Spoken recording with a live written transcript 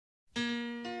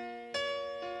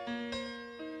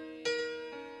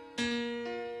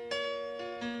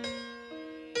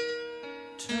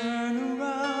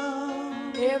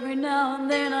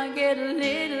then I get a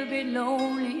little bit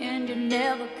lonely and you're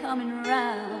never coming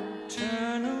around.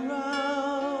 Turn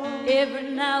around.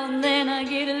 Every now and then I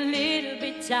get a little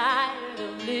bit tired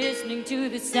of listening to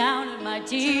the sound of my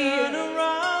tears. Turn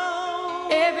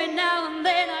around. Every now and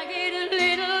then I get a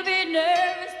little bit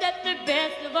nervous that the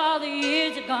best of all the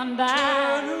years have gone by.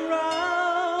 Turn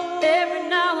around. Every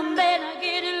now and then I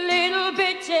get a little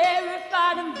bit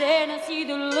terrified, and then I see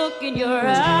the look in your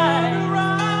eyes. Turn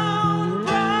around,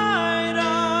 bright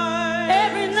eyes.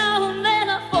 Every now and then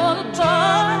I fall apart.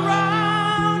 Turn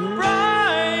around,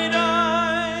 bright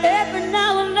eyes. Every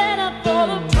now and then I fall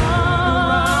apart.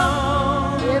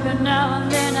 Every now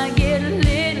and then I get a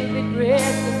little bit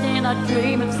restless and I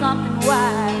dream of something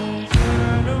wise.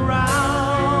 Turn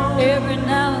around. Every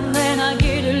now and then I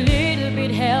get a little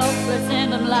bit helpless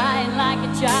and I'm lying like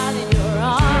a child in your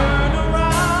arms. Turn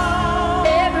around.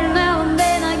 Every now and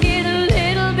then I get a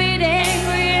little bit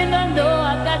angry and I know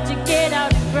I've got to get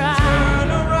out and cry.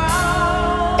 Turn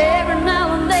around. Every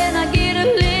now and then I get a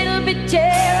little bit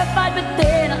terrified, but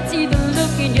then I see the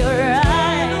look in your eyes.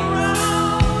 Turn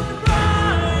around,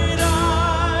 bright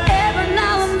eyes. Every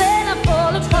now and then I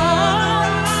fall apart.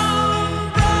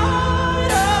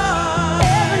 Bright eyes.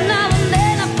 Every now and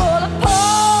then I fall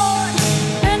apart.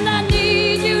 And I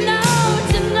need you now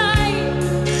tonight.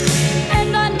 And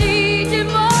I need you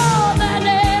more than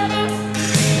ever.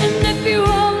 And if you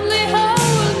only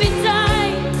hold me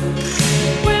tight,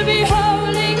 we'll be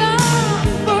holding on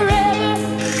forever.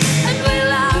 And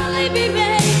we'll only be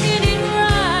making it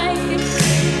right.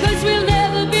 'Cause we'll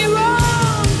never be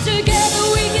wrong. Together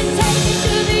we can take it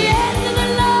to the end of the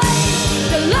line.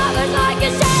 The love is like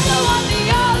a shadow on me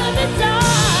all of the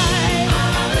time.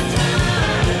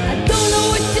 I don't know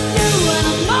what to do and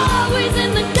I'm always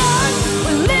in the dark.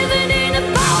 We're living in a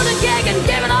powder keg and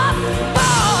giving off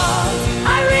balls.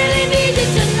 I really need you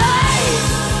tonight.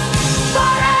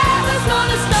 Forever's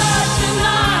gonna start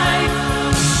tonight.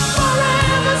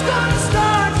 Forever's gonna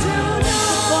start tonight.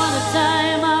 Upon a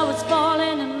time I was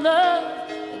falling in love,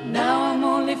 but now I'm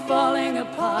only falling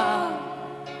apart.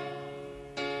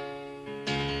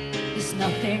 There's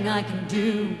nothing I can do,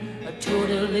 a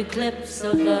total eclipse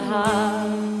of the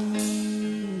heart.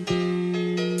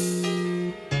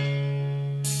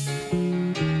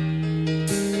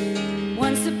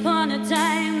 Once upon a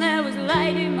time there was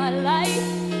light in my life,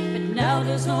 but now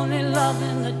there's only love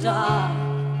in the dark.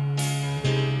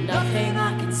 Nothing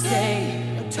I can say,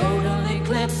 a total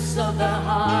eclipse of the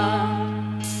heart.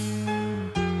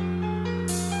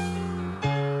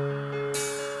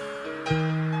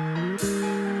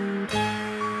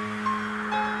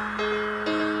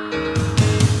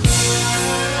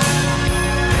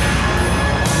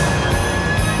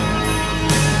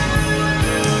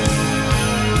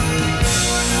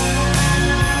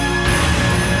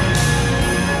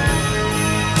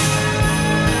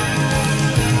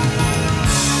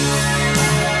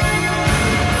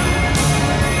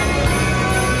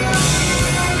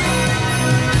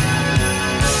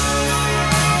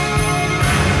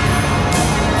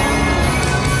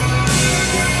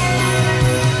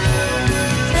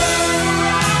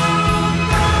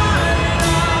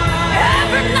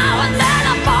 Every now and then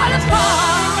I fall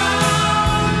apart.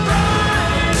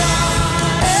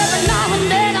 Every now and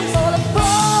then I fall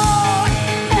apart.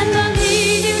 And I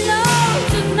need you now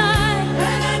tonight.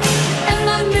 And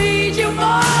I need you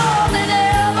more than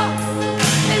ever.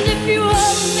 And if you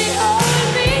only hold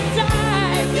me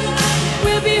tight,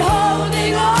 we'll be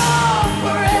holding on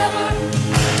forever.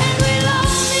 And we'll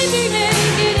only be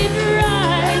making it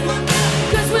right.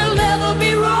 'Cause we'll never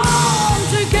be wrong.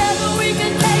 Together we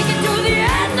can take it to the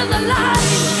end of the line.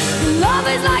 Love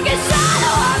is like a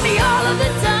shadow on me all of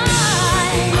the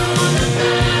time.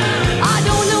 I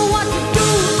don't know what to do,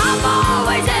 I'm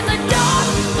always in the dark.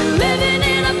 We're living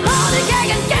in a powder keg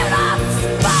and giving off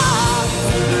sparks.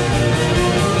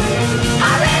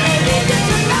 I really need you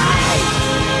tonight.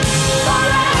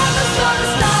 Forever's gonna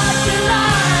start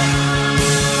tonight.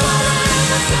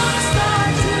 Forever's gonna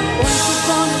start tonight. Once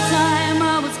upon a time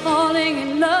I was falling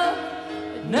in love,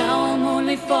 but now I'm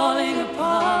only falling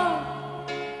apart.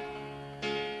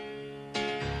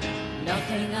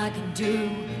 Nothing I can do,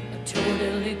 a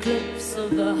total eclipse of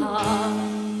the heart.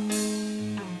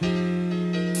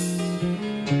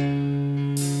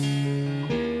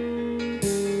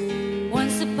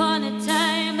 Once upon a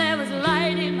time there was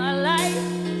light in my life,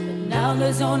 but now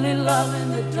there's only love in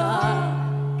the dark.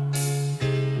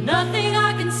 Nothing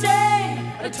I can say,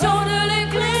 a total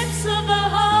eclipse of the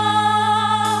heart.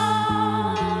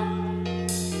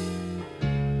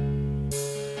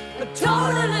 A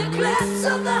total eclipse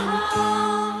of the heart.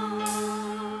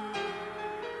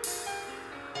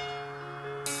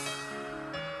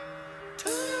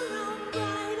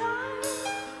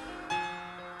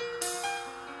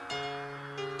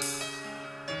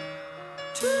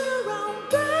 Been